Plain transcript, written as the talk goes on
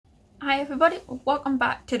Hi everybody, welcome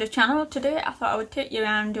back to the channel. Today I thought I would take you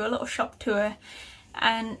around, do a little shop tour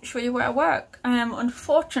and show you where I work.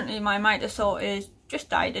 Unfortunately my miter saw is just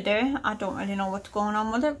died today. I don't really know what's going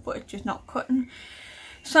on with it, but it's just not cutting.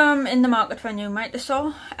 So I'm in the market for a new miter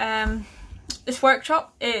saw. This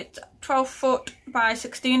workshop, it's 12 foot by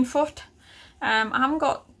 16 foot. I haven't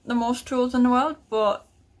got the most tools in the world, but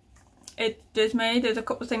it does me. There's a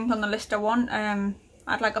couple of things on the list I want.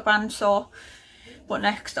 I'd like a bandsaw. But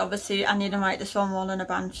next, obviously, I need a miter saw more than a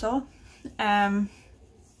bandsaw.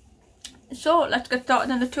 So let's get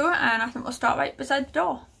started on the tour, and I think we'll start right beside the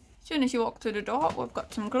door. As soon as you walk through the door, we've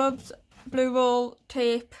got some gloves, blue roll,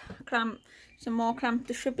 tape, clamp, some more clamps.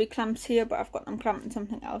 There should be clamps here, but I've got them clamping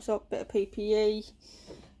something else up, bit of PPE.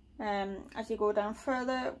 As you go down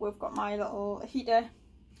further, we've got my little heater,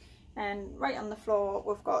 and right on the floor,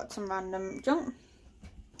 we've got some random junk.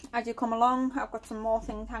 As you come along, I've got some more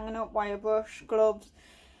things hanging up, wire brush, gloves,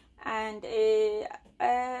 and a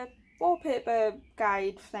wallpaper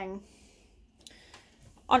guide thing.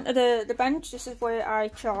 Onto the bench, this is where I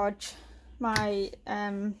charge my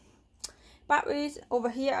batteries. Over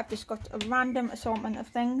here I've just got a random assortment of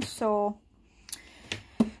things. So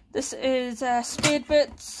this is spade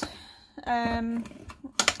bits,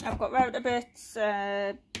 I've got router bits,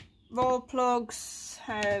 roll plugs,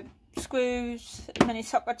 screws, mini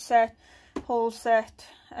socket set, hole set,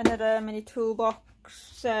 another mini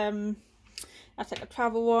toolbox, that's like a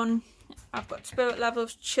travel one. I've got spirit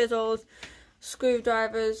levels, chisels,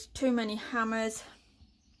 screwdrivers, too many hammers,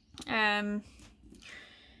 oh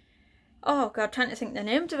god, trying to think the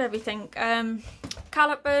names of everything,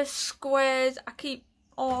 calipers, squares. I keep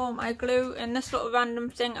all my glue in this little random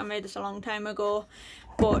thing. I made this a long time ago,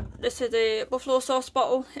 but this is a buffalo sauce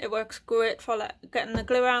bottle. It works great for like getting the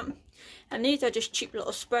glue out, and these are just cheap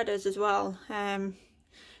little spreaders as well,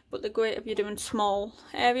 but they're great if you're doing small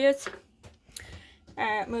areas.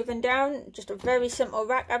 Moving down, just a very simple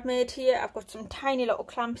rack I've made here. I've got some tiny little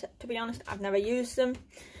clamps. To be honest, I've never used them,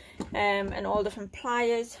 and all different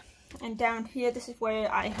pliers. And down here, this is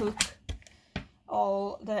where I hook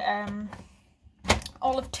all the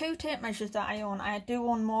all of 2 tape measures that I own. I do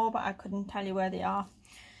own more, but I couldn't tell you where they are.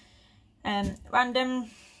 Random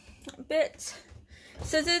bits.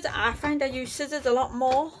 Scissors. I find I use scissors a lot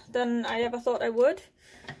more than I ever thought I would.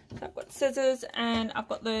 So I've got scissors, and I've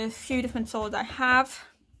got the few different saws I have.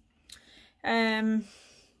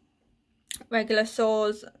 Regular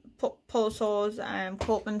saws, pull saws,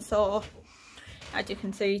 Copeland saw. As you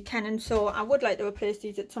can see, tenon saw. I would like to replace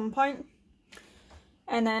these at some point.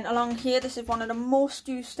 And then along here, this is one of the most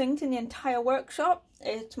used things in the entire workshop.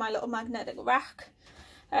 It's my little magnetic rack.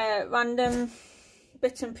 Random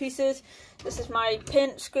bits and pieces. This is my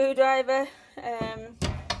paint screwdriver,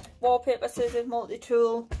 wallpaper scissors,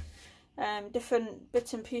 multi-tool, different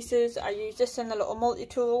bits and pieces. I use this in the little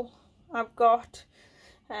multi-tool I've got.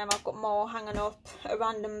 I've got more hanging up. A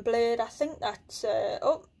random blade. I think that's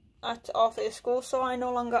that's off a school saw I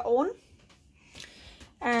no longer own.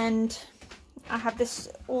 And I have this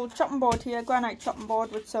old chopping board here, granite chopping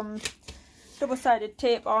board with some double-sided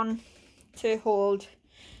tape on to hold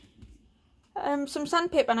some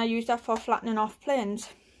sandpaper, and I use that for flattening off planes.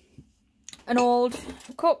 An old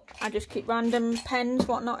cup, I just keep random pens,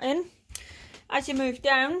 whatnot in. As you move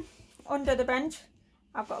down under the bench,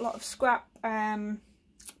 I've got a lot of scrap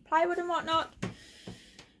plywood and whatnot.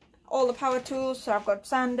 All the power tools, so I've got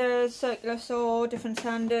sanders, circular saw, different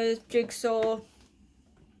sanders, jigsaw,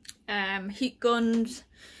 heat guns,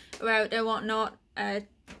 router, whatnot, a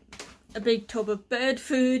big tub of bird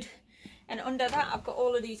food, and under that I've got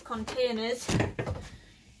all of these containers,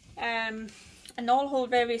 and they all hold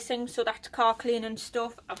various things. So that's car cleaning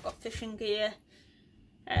stuff. I've got fishing gear,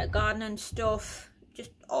 gardening stuff,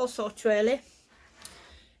 just all sorts really.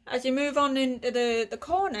 As you move on into the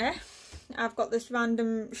corner, I've got this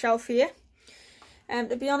random shelf here.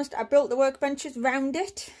 To be honest, I built the workbenches round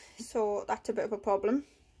it, so that's a bit of a problem.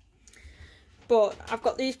 But I've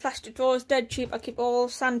got these plastic drawers, dead cheap. I keep all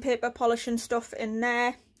sandpaper, polishing stuff in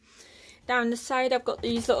there. Down the side I've got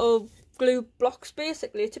these little glue blocks.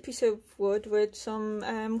 Basically it's a piece of wood with some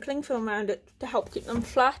cling film around it to help keep them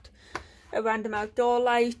flat. A random outdoor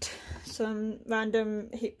light, some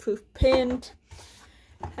random heat-proof paint,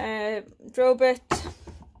 drill bit,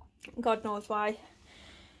 God knows why.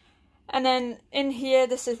 And then in here,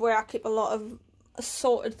 this is where I keep a lot of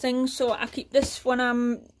assorted things. So I keep this when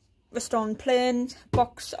I'm restoring planes,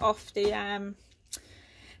 box off the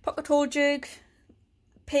pocket hole jig,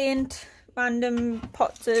 paint, random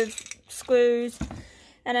pots of screws,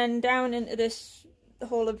 and then down into this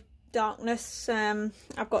hole of darkness,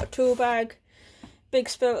 I've got a tool bag, big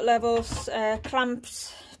spirit levels,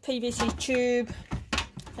 clamps, PVC tube,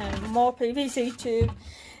 and more PVC tube,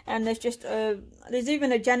 and there's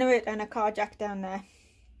even a generator and a car jack down there.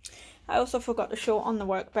 I also forgot to show on the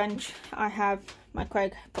workbench I have my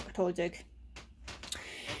Kreg pocket hole jig.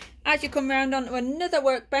 As you come round onto another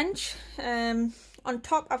workbench, on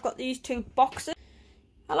top I've got these two boxes.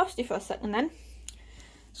 I lost you for a second then.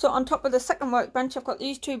 So on top of the second workbench I've got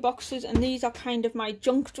these two boxes, and these are kind of my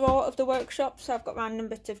junk drawer of the workshop. So I've got random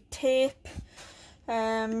bits of tape,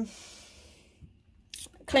 cling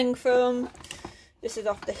film, this is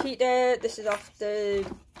off the heater, this is off the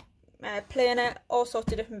planer, all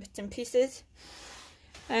sorts of different bits and pieces.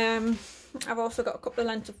 I've also got a couple of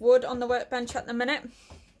lengths of wood on the workbench at the minute.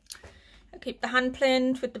 I keep the hand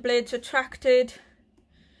planed with the blades retracted.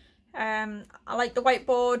 I like the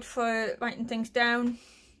whiteboard for writing things down.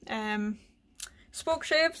 Spoke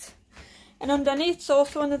shaves, and underneath is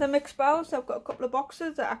also another mixed bowls. I've got a couple of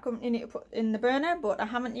boxes that I currently need to put in the burner, but I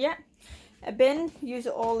haven't yet. A bin, use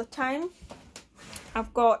it all the time.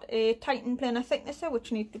 I've got a Titan planer thicknesser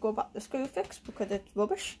which needs to go back to screw fix because it's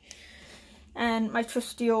rubbish. And my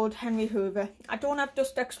trusty old Henry Hoover. I don't have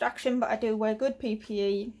dust extraction, but I do wear good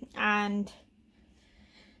PPE, and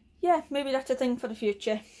yeah, maybe that's a thing for the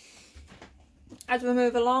future. As we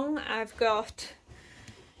move along, I've got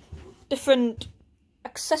different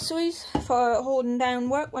accessories for holding down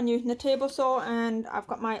work when using the table saw, and I've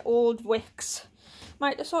got my old Wix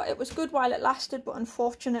miter saw. It was good while it lasted, but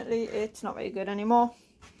unfortunately it's not very good anymore.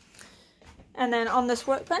 And then on this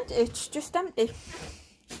workbench it's just empty.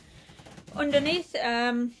 Underneath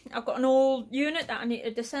I've got an old unit that I need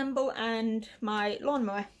to disassemble and my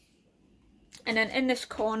lawnmower. And then in this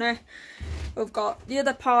corner we've got the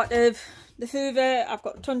other part of the Hoover. I've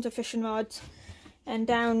got tons of fishing rods, and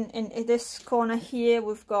down in this corner here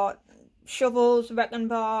we've got shovels, wrecking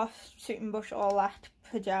bar, shooting bush, all that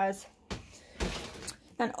jazz.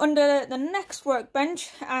 And under the next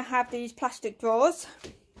workbench I have these plastic drawers.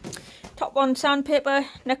 Top one's sandpaper,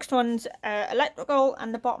 next one's electrical,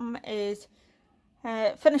 and the bottom is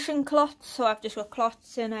finishing cloths. So I've just got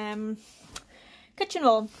cloths in kitchen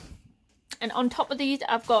roll. And on top of these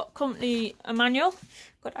I've got currently a manual,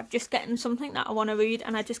 but I'm just getting something that I want to read,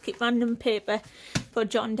 and I just keep random paper for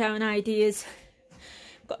jotting down ideas.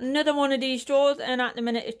 Got another one of these drawers, and at the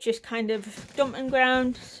minute it's just kind of dumping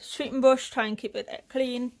ground, sweeping bush, try and keep it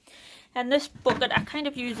clean. And this bucket I kind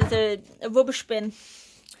of use as a rubbish bin.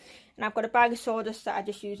 And I've got a bag of sawdust that I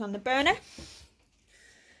just use on the burner.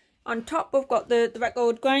 On top we've got the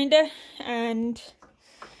record grinder, and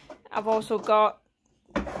I've also got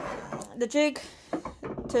the jig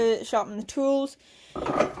to sharpen the tools.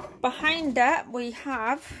 Behind that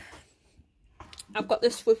I've got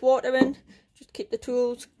this with water in, just to keep the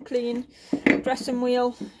tools clean, dressing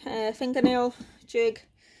wheel, fingernail jig,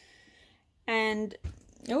 and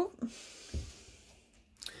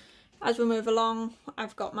as we move along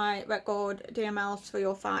I've got my record DML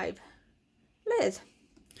 305 lathe.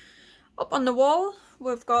 Up on the wall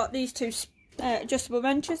we've got these two adjustable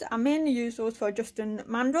wrenches. I mainly use those for adjusting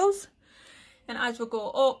mandrels. And as we go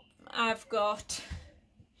up I've got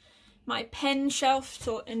my pen shelf.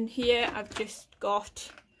 So in here I've just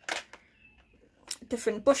got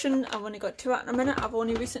different bushing. I've only got two at the minute. I've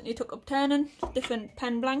only recently took up turning different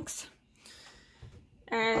pen blanks.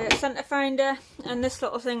 Centre finder, and this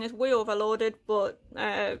little thing is way overloaded, but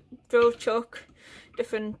drill chuck,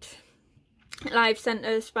 different live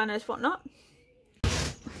centres, spanners, whatnot.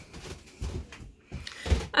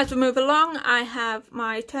 As we move along I have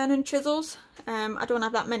my turning chisels. I don't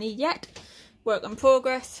have that many yet, work in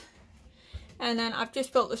progress. And then I've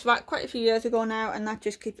just built this rack quite a few years ago now, and that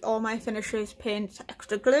just keeps all my finishes, paints,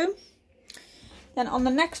 extra glue. Then on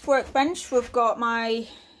the next workbench we've got my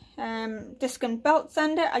disc and belt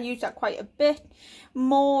sander. I use that quite a bit,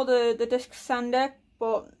 more the disc sander,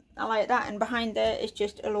 but I like that. And behind there is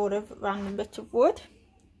just a load of random bits of wood.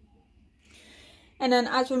 And then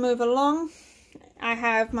as we move along I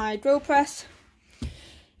have my drill press,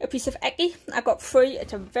 a piece of Eki I got free.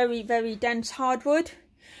 It's a very dense hardwood.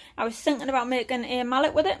 I was thinking about making a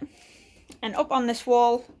mallet with it. And up on this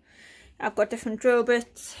wall I've got different drill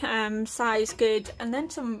bits, size gauge, and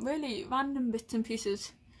then some really random bits and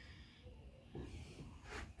pieces.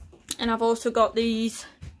 And I've also got these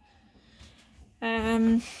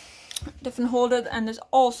different holders, and there's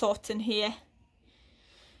all sorts in here.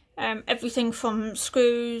 Everything from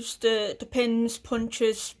screws to pins,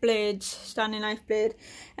 punches, blades, standing knife blade,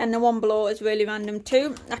 and the one below is really random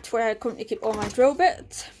too. That's where I currently keep all my drill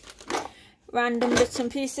bits. Random bits and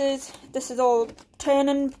pieces. This is all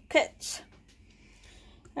turning kits.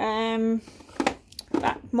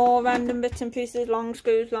 More random bits and pieces, long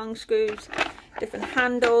screws, different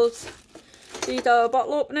handles. These are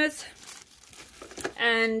bottle openers,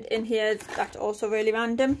 and in here that's also really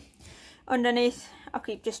random. Underneath I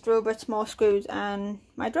keep just robots, more screws and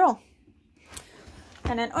my drill.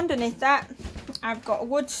 And then underneath that I've got a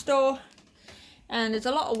wood store, and there's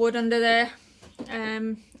a lot of wood under there.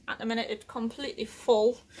 At the minute it's completely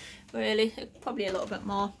full, really, probably a little bit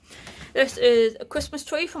more. This is a Christmas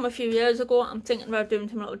tree from a few years ago. I'm thinking about doing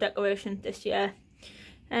some little decorations this year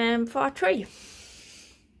for our tree.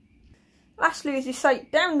 Lastly, as you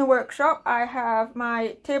sight down the workshop, I have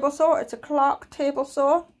my table saw. It's a Clark table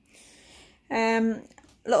saw.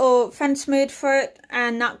 Little fence made for it,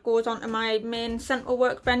 and that goes onto my main central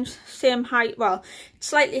workbench, same height, well,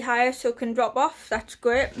 slightly higher so it can drop off. That's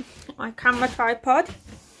great. My camera tripod.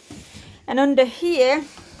 And under here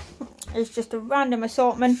is just a random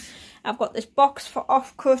assortment. I've got this box for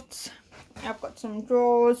offcuts. I've got some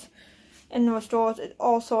drawers. In those drawers,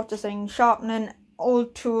 all sorts of things, sharpening,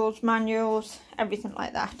 old tools, manuals, everything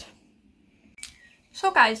like that.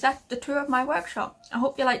 So guys, that's the tour of my workshop. I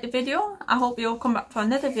hope you liked the video. I hope you'll come back for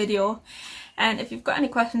another video. And if you've got any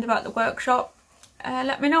questions about the workshop,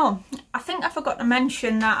 let me know. I think I forgot to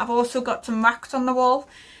mention that I've also got some racks on the wall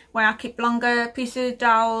where I keep longer pieces of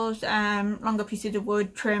dowels, longer pieces of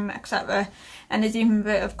wood, trim, etc. And there's even a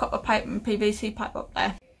bit of copper pipe and PVC pipe up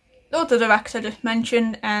there. Those are the racks I just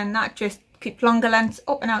mentioned, and that just keeps longer lengths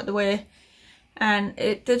up and out the way, and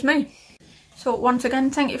it does me. So once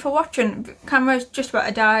again, thank you for watching. The camera's just about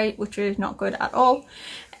to die, which is not good at all.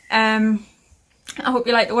 I hope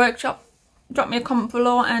you like the workshop. Drop me a comment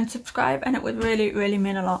below and subscribe, and it would really, really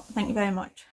mean a lot. Thank you very much.